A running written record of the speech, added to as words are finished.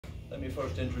Let me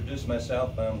first introduce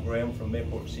myself. I'm Graeme from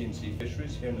Mayport C&C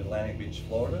Fisheries here in Atlantic Beach,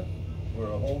 Florida. We're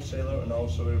a wholesaler and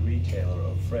also a retailer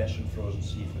of fresh and frozen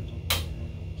seafood.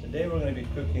 Today we're going to be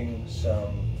cooking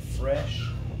some fresh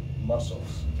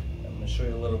mussels. I'm going to show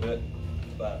you a little bit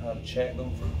about how to check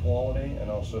them for quality and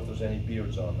also if there's any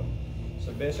beards on them.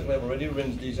 So basically I've already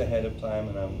rinsed these ahead of time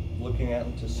and I'm looking at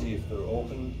them to see if they're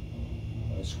open.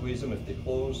 I squeeze them. If they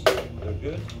close, they're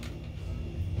good.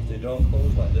 If they don't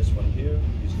close, like this one here,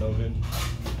 he's no good,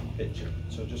 pitch it.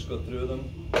 So just go through them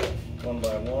one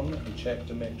by one and check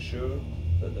to make sure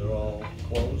that they're all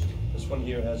closed. This one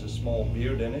here has a small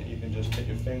beard in it. You can just hit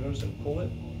your fingers and pull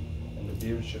it, and the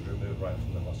beard should remove right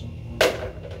from the mussel.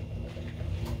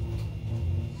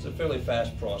 It's a fairly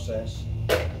fast process.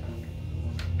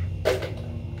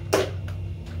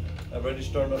 I've already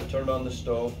turned on the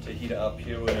stove to heat it up.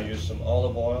 Here we're going to use some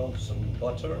olive oil, some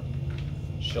butter,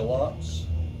 shallots,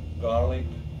 garlic,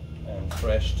 and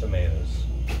fresh tomatoes.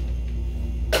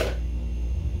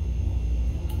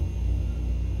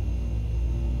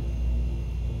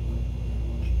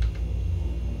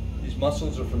 These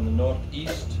mussels are from the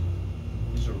northeast.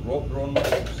 These are rope-grown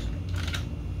mussels.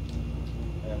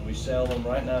 And we sell them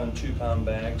right now in 2-pound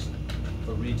bags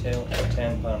for retail and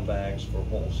 10-pound bags for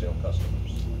wholesale customers.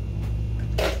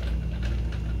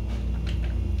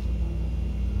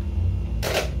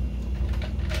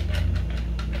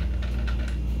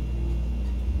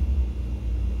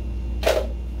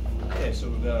 So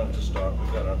we've got to start.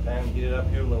 We've got our pan heated up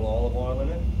here, a little olive oil in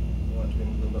it. We want it to be a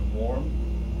little bit warm.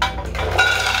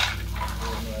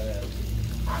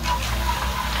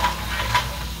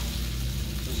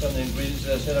 So some of the ingredients,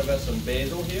 as I said, I've got some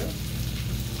basil here.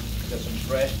 I've got some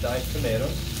fresh diced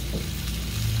tomatoes,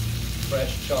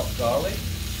 fresh chopped garlic,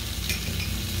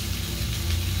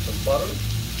 some butter,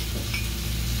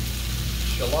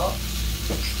 shallots,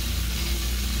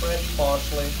 fresh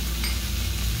parsley,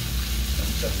 and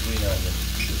some green onions.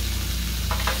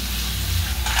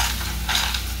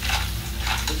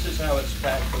 This is how it's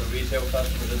packed for the retail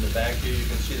customers in the back here. You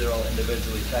can see they're all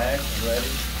individually tagged and ready.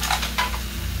 I'm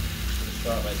going to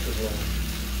start by putting little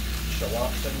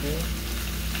shallots in here.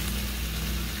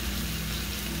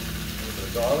 A little bit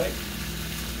of garlic.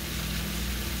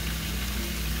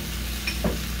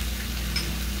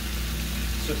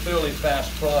 It's a fairly fast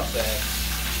process.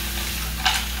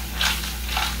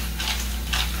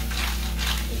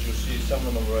 You'll see some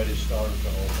of them have already started to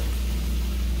open.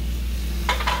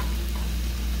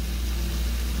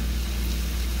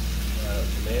 Add our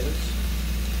tomatoes.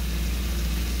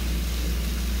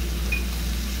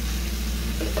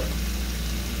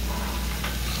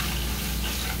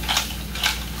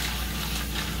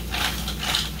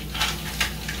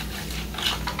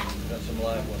 Got some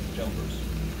live ones, jumpers.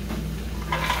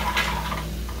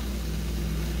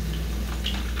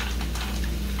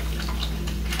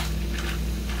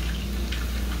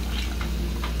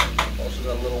 Also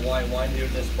got a little white wine here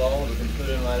in this bowl. We can put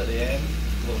it in right at the end,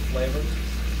 a little flavor.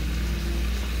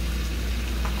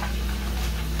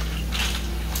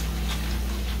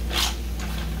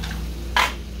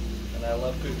 And I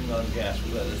love cooking on gas.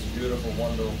 We've got this beautiful,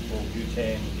 wonderful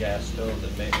butane gas stove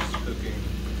that makes cooking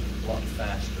a lot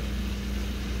faster.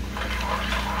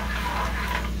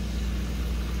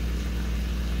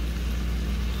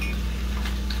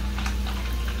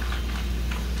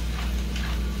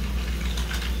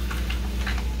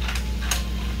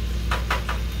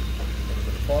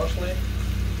 Parsley.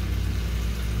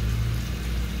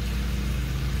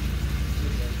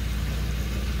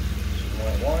 Some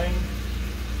white wine.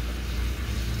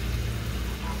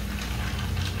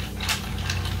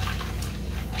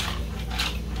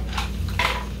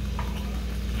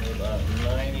 About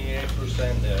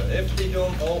 98% there. If they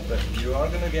don't open, you are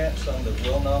going to get some that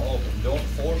will not open. Don't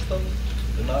force them.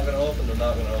 They're not going to open, they're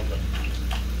not going to open.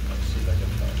 Let's see if I can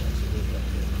find it.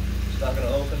 It's not going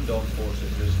to open, don't force it.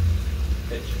 Just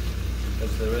pitch it,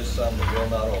 because there is some that will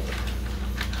not open.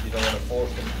 You don't want to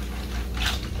force them,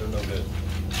 they're no good.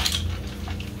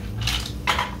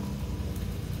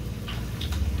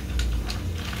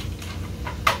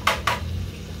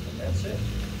 And that's it.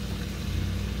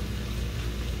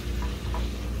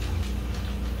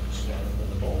 Slide them in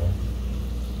the bowl.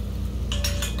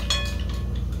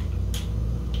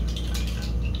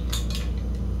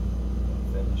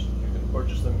 Finished. You can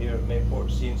purchase them here at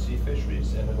Mayport C&C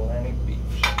Fisheries in Atlantic Beach.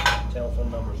 Telephone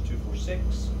number is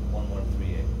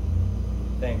 246-1138.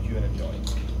 Thank you and enjoy.